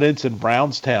Providence and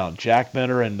Brownstown. Jack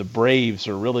Benner and the Braves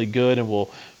are really good, and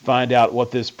we'll find out what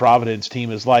this Providence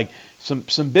team is like.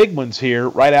 Some big ones here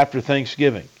right after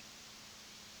Thanksgiving.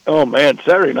 Oh, man,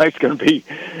 Saturday night's going to be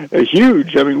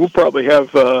huge. I mean, we'll probably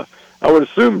have I would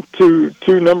assume two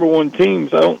 #1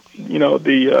 teams. I don't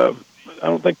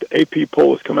think the AP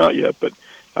poll has come out yet, but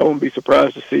I wouldn't be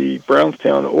surprised to see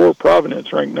Brownstown or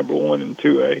Providence ranked #1 in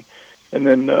 2A, and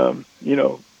then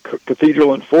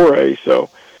Cathedral in 4A.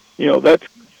 So, that's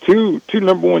two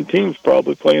 #1 teams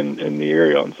probably playing in the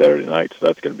area on Saturday night. So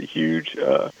that's going to be huge.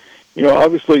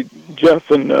 Obviously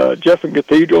Jeff and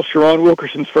Cathedral, Sharon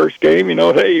Wilkerson's first game.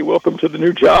 Hey, welcome to the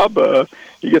new job.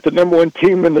 You get the #1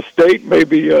 team in the state,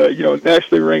 maybe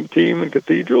nationally ranked team in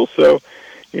Cathedral. So,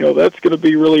 that's going to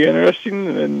be really interesting.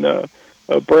 And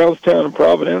Brownstown and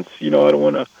Providence. I don't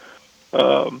want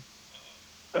to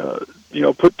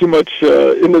put too much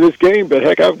into this game, but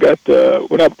heck, I've got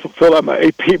when I filled out my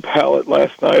AP ballot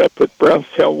last night, I put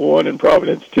Brownstown 1 and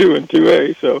Providence 2 in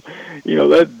 2A. So,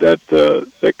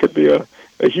 that could be a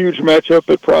huge matchup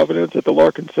at Providence at the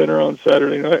Larkin Center on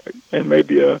Saturday night, and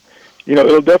maybe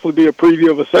it'll definitely be a preview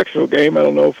of a sectional game. I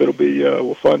don't know if it'll be.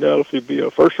 We'll find out if it'll be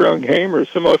a first round game or a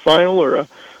semifinal or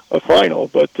a final.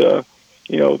 But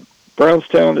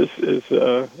Brownstown is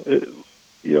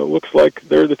looks like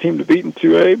they're the team to beat in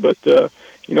 2A, but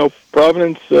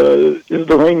Providence is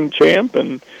the reigning champ,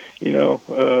 and they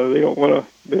don't want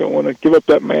to give up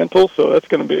that mantle. So that's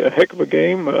going to be a heck of a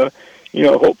game.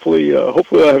 Hopefully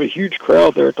they'll have a huge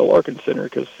crowd there at the Larkin Center,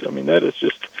 because that is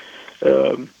just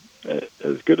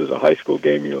as good as a high school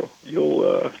game you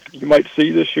might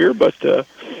see this year. But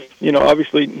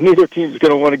obviously neither team's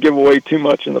going to want to give away too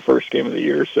much in the first game of the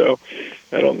year. So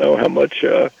I don't know how much.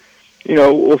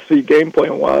 We'll see game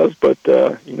plan wise, but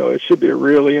it should be a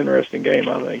really interesting game,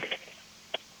 I think.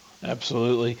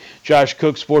 Absolutely. Josh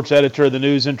Cook, sports editor of the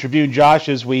News and Tribune. Josh,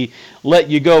 as we let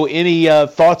you go, any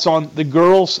thoughts on the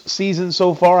girls' season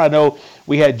so far? I know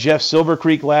we had Jeff Silver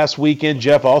Creek last weekend.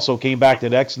 Jeff also came back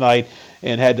the next night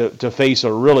and had to face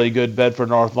a really good Bedford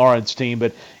North Lawrence team.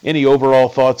 But any overall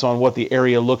thoughts on what the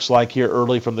area looks like here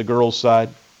early from the girls' side?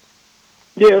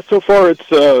 Yeah, so far it's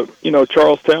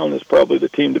Charlestown is probably the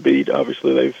team to beat.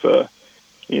 Obviously they've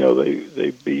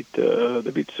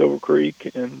they beat Silver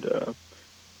Creek and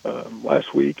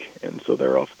last week, and so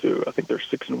they're off to, I think they're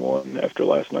 6-1 after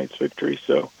last night's victory.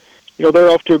 So they're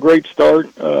off to a great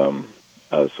start. So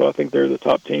I think they're the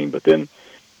top team. But then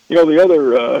the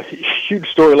other huge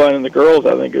storyline in the girls,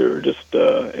 I think, are just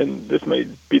and this may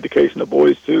be the case in the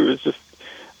boys too, is just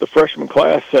the freshman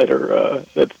class that are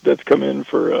that's come in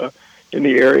for. In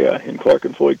the area in Clark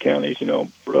and Floyd counties.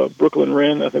 Brooklyn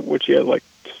Wren, I think, which he had like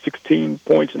 16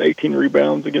 points and 18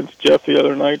 rebounds against Jeff the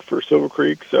other night for Silver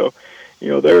Creek. So,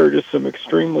 there are just some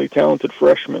extremely talented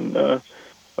freshmen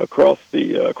across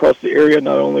the area,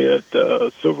 not only at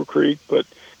Silver Creek, but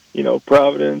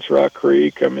Providence, Rock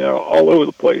Creek. All over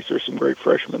the place. There's some great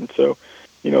freshmen. So,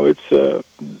 it's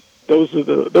those are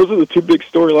the two big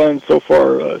storylines so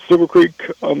far. Silver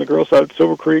Creek on the girls' side,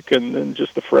 Silver Creek, and then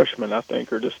just the freshmen, I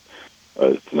think, are just.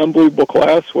 It's an unbelievable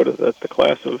class. What is that? The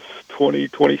class of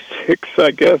 2026,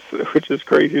 I guess, which is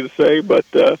crazy to say, but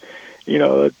it's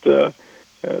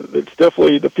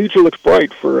definitely, the future looks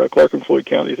bright for Clark and Floyd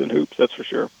counties in hoops. That's for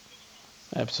sure.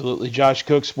 Absolutely. Josh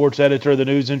Cook, sports editor of the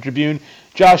News and Tribune.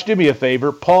 Josh, do me a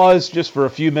favor. Pause just for a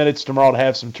few minutes tomorrow to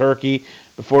have some turkey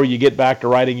before you get back to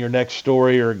writing your next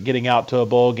story or getting out to a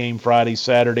ball game Friday,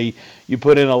 Saturday. You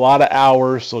put in a lot of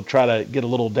hours, so try to get a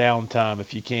little downtime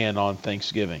if you can on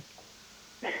Thanksgiving.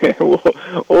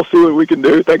 We'll see what we can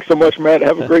do. Thanks so much, Matt.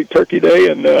 Have a great Turkey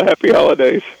Day and happy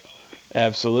holidays.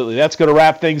 Absolutely. That's going to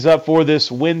wrap things up for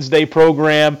this Wednesday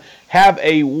program. Have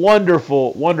a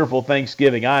wonderful, wonderful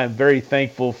Thanksgiving. I am very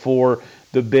thankful for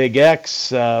the Big X,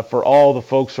 for all the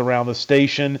folks around the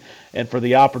station, and for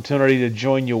the opportunity to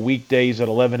join you weekdays at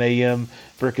 11 a.m.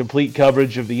 for complete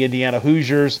coverage of the Indiana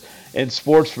Hoosiers and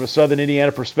sports from a Southern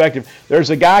Indiana perspective. There's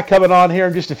a guy coming on here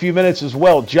in just a few minutes as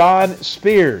well, John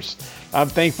Spears. I'm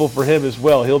thankful for him as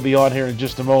well. He'll be on here in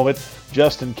just a moment.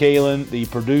 Justin Kalen, the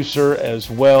producer, as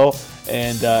well.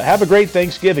 And have a great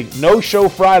Thanksgiving. No show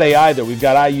Friday either. We've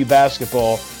got IU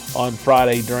basketball on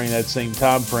Friday during that same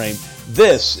time frame.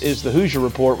 This is the Hoosier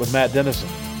Report with Matt Dennison.